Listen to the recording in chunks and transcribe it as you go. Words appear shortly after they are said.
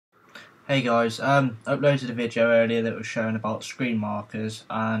Hey guys, uploaded a video earlier that was showing about screen markers,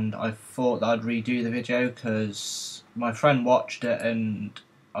 and I thought that I'd redo the video because my friend watched it and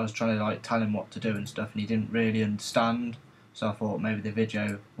I was trying to tell him what to do and stuff, and he didn't really understand. So I thought maybe the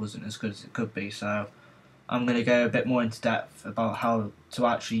video wasn't as good as it could be. So I'm going to go a bit more into depth about how to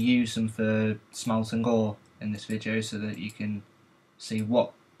actually use them for smelt and gore in this video, so that you can see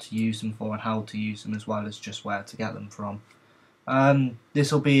what to use them for and how to use them, as well as just where to get them from.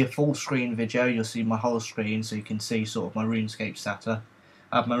 This will be a full screen video. You'll see my whole screen, so you can see sort of my RuneScape setup.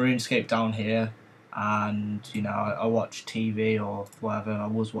 I have my RuneScape down here, and you know, I watch TV or whatever. I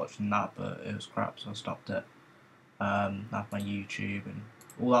was watching that, but it was crap, so I stopped it. I have my YouTube and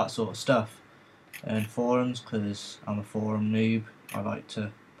all that sort of stuff, and forums, because I'm a forum noob. I like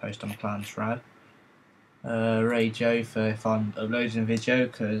to post on my clan thread. Radio for if I'm uploading a video,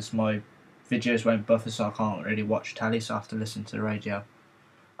 because my videos won't buffer, so I can't really watch telly, so I have to listen to the radio.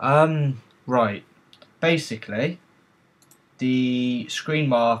 Right. Basically, the screen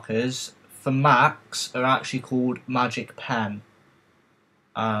markers for Macs are actually called Magic Pen,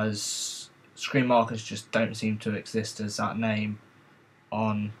 as screen markers just don't seem to exist as that name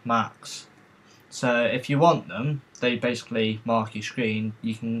on Macs. So if you want them, they basically mark your screen.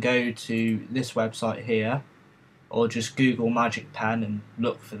 You can go to this website here, or just Google Magic Pen and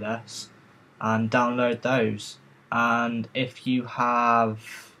look for this and download those. And if you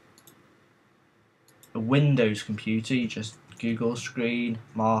have a Windows computer, you just Google screen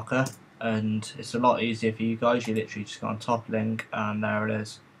marker, and it's a lot easier for you guys. You literally just go on top link and there it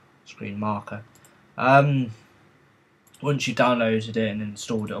is, screen marker. Once you downloaded it and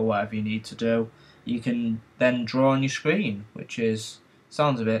installed it or whatever you need to do, you can then draw on your screen, which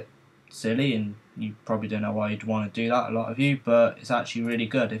sounds a bit silly, and you probably don't know why you'd want to do that, a lot of you, but it's actually really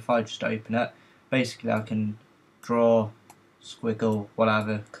good. If I just open it, basically I can draw, squiggle,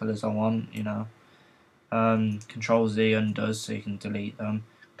 whatever colours I want, you know. Control Z undoes, so you can delete them.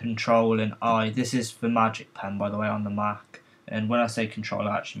 Control and I, this is for Magic Pen, by the way, on the Mac, and when I say control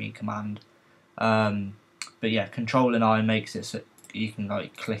I actually mean command. But yeah, Control and I makes it so you can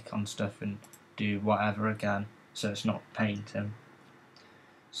click on stuff and do whatever again, so it's not painting.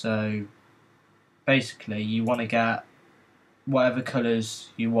 So basically you want to get whatever colours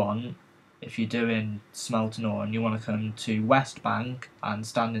you want. If you're doing smelt and ore, and you want to come to West Bank and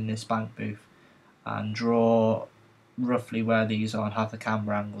stand in this bank booth and draw roughly where these are and have the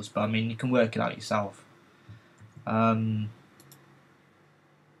camera angles, but I mean you can work it out yourself. Right,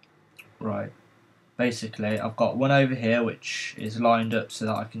 basically I've got one over here which is lined up so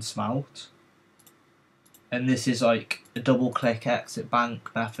that I can smelt, and this is like a double click exit bank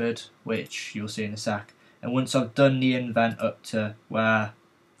method, which you'll see in a sec. And once I've done the invent up to where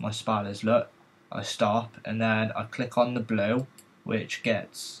my spiders look, I stop, and then I click on the blue, which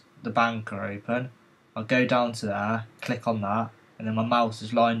gets the banker open. I'll go down to there, click on that, and then my mouse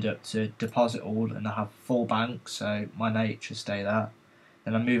is lined up to deposit all, and I have full bank, so my note should stay there.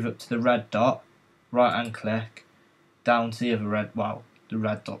 Then I move up to the red dot, right hand click, down to the other red, well, the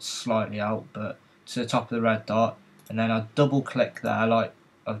red dot's slightly out, but to the top of the red dot, and then I double click there like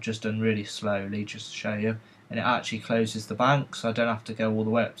I've just done really slowly just to show you, and it actually closes the bank, so I don't have to go all the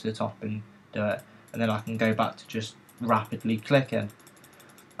way up to the top and do it, and then I can go back to just rapidly clicking.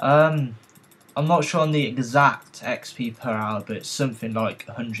 I'm not sure on the exact XP per hour, but it's something like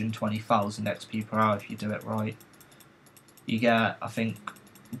 120,000 XP per hour if you do it right. You get, I think,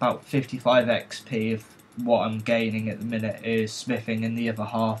 about 55 XP of what I'm gaining at the minute is smithing, and the other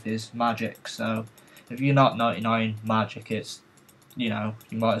half is magic. So if you're not 99 magic, it's, you know,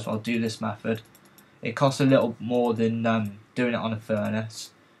 you might as well do this method. It costs a little more than doing it on a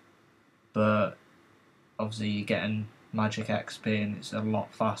furnace, but obviously you're getting magic XP and it's a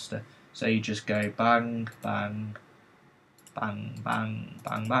lot faster. So you just go bang, bang, bang, bang,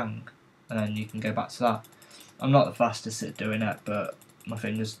 bang, bang, and then you can go back to that. I'm not the fastest at doing it, but my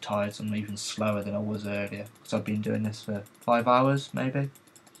fingers are tired, so I'm even slower than I was earlier, because I've been doing this for 5 hours maybe.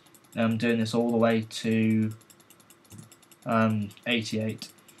 And I'm doing this all the way to 88.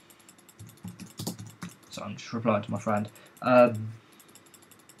 So I'm just replying to my friend.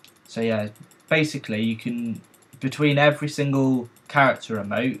 So yeah, basically you can, between every single character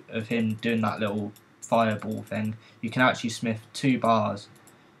emote of him doing that little fireball thing, you can actually smith 2 bars,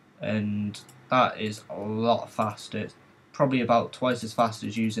 and that is a lot faster. It's probably about twice as fast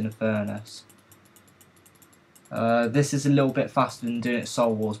as using a furnace. This is a little bit faster than doing it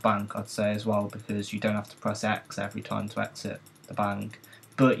Soul Wars Bank, I'd say, as well, because you don't have to press X every time to exit the bank,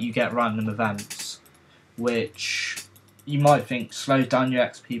 but you get random events, which you might think slows down your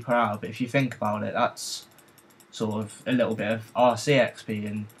XP per hour, but if you think about it, that's sort of a little bit of RC XP,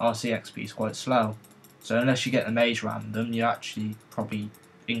 and RC XP is quite slow. So unless you get the mage random, you're actually probably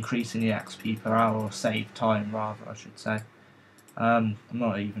increasing the XP per hour, or save time rather, I should say. I'm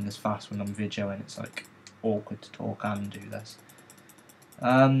not even as fast when I'm videoing, it's like awkward to talk and do this.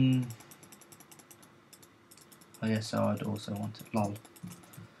 I guess so I'd also want it, lol.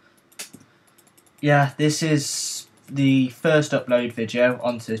 Yeah, this is the first upload video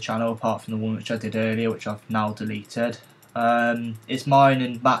onto the channel, apart from the one which I did earlier, which I've now deleted. It's mine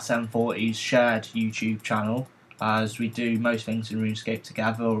and Mac Smelt shared YouTube channel, as we do most things in RuneScape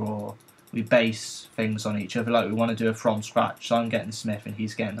together, or we base things on each other. Like, we want to do it from scratch, so I'm getting the smith and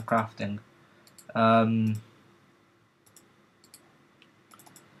he's getting the crafting.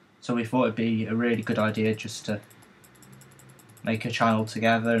 So we thought it'd be a really good idea just to make a channel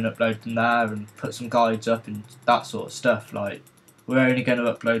together and upload them there and put some guides up and that sort of stuff. Like, we're only going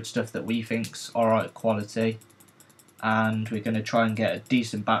to upload stuff that we think's alright quality, and we're going to try and get a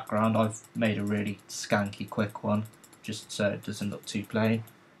decent background. I've made a really skanky quick one just so it doesn't look too plain,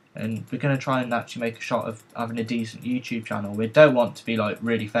 and we're going to try and actually make a shot of having a decent YouTube channel. We don't want to be like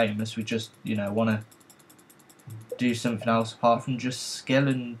really famous, we just, you know, want to do something else apart from just skill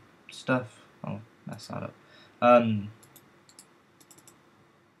and stuff. Oh, mess that up.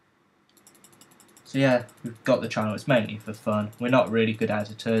 So yeah, we've got the channel, it's mainly for fun. We're not really good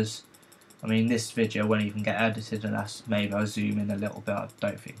editors. I mean, this video won't even get edited unless maybe I zoom in a little bit. I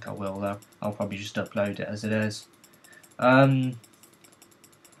don't think I will though. I'll probably just upload it as it is. I'll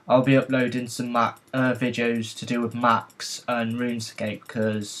be uploading some videos to do with Macs and RuneScape,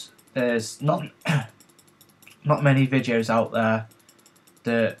 because there's not not many videos out there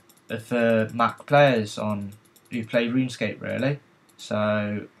that are for Mac players who play RuneScape really.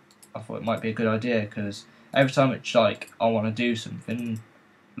 So I thought it might be a good idea, because every time it's like I want to do something,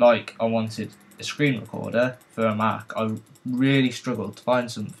 like I wanted a screen recorder for a Mac, I really struggled to find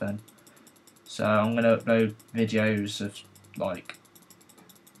something. So I'm going to upload videos of like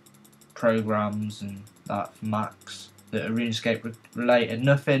programs and that for Macs that are RuneScape related.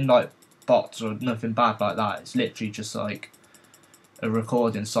 Nothing like bots or nothing bad like that. It's literally just like a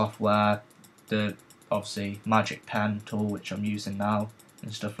recording software, the obviously Magic Pen tool which I'm using now,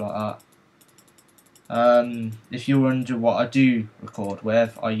 and stuff like that. If you're wondering what I do record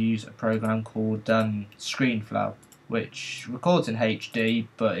with, I use a program called ScreenFlow, which records in HD,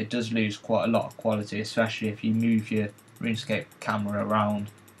 but it does lose quite a lot of quality, especially if you move your RuneScape camera around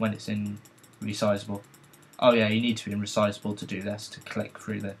when it's in resizable. Oh yeah, you need to be in resizable to do this, to click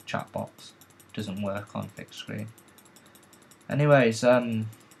through the chat box. It doesn't work on fixed screen. Anyways, oh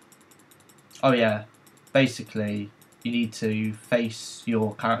yeah, basically you need to face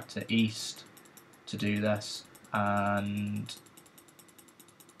your character east to do this, and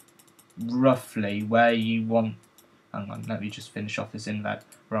roughly where you want, hang on, let me just finish off this invent.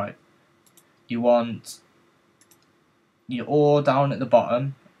 Right, you want your ore down at the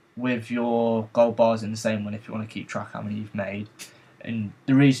bottom with your gold bars in the same one if you want to keep track how many you've made. And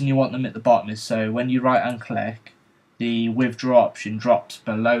the reason you want them at the bottom is so when you right hand click, the withdraw option drops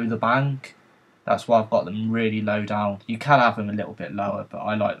below the bank. That's why I've got them really low down. You can have them a little bit lower, but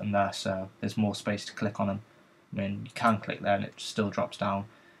I like them there, so there's more space to click on them. I mean, you can click there and it still drops down.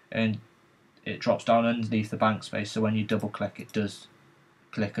 And it drops down underneath the bank space, so when you double click it does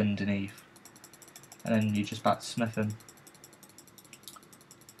click underneath. And then you just back to smithing.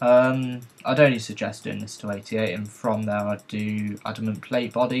 I'd only suggest doing this to 88, and from there I'd do adamant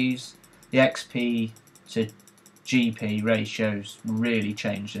plate bodies. The XP to GP ratios really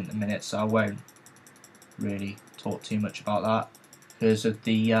changed in a minute, so I won't really talk too much about that because of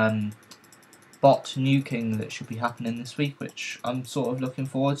the bot nuking that should be happening this week, which I'm sort of looking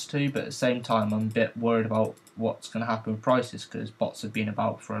forward to, but at the same time I'm a bit worried about what's going to happen with prices, because bots have been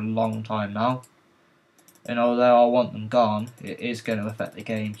about for a long time now, and although I want them gone, it is going to affect the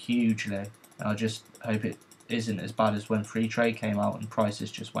game hugely, and I just hope it isn't as bad as when free trade came out and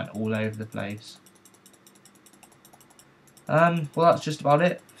prices just went all over the place. Well, that's just about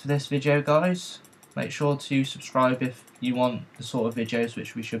it for this video, guys. Make sure to subscribe if you want the sort of videos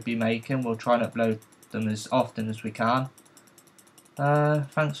which we should be making. We'll try and upload them as often as we can.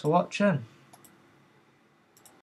 Thanks for watching.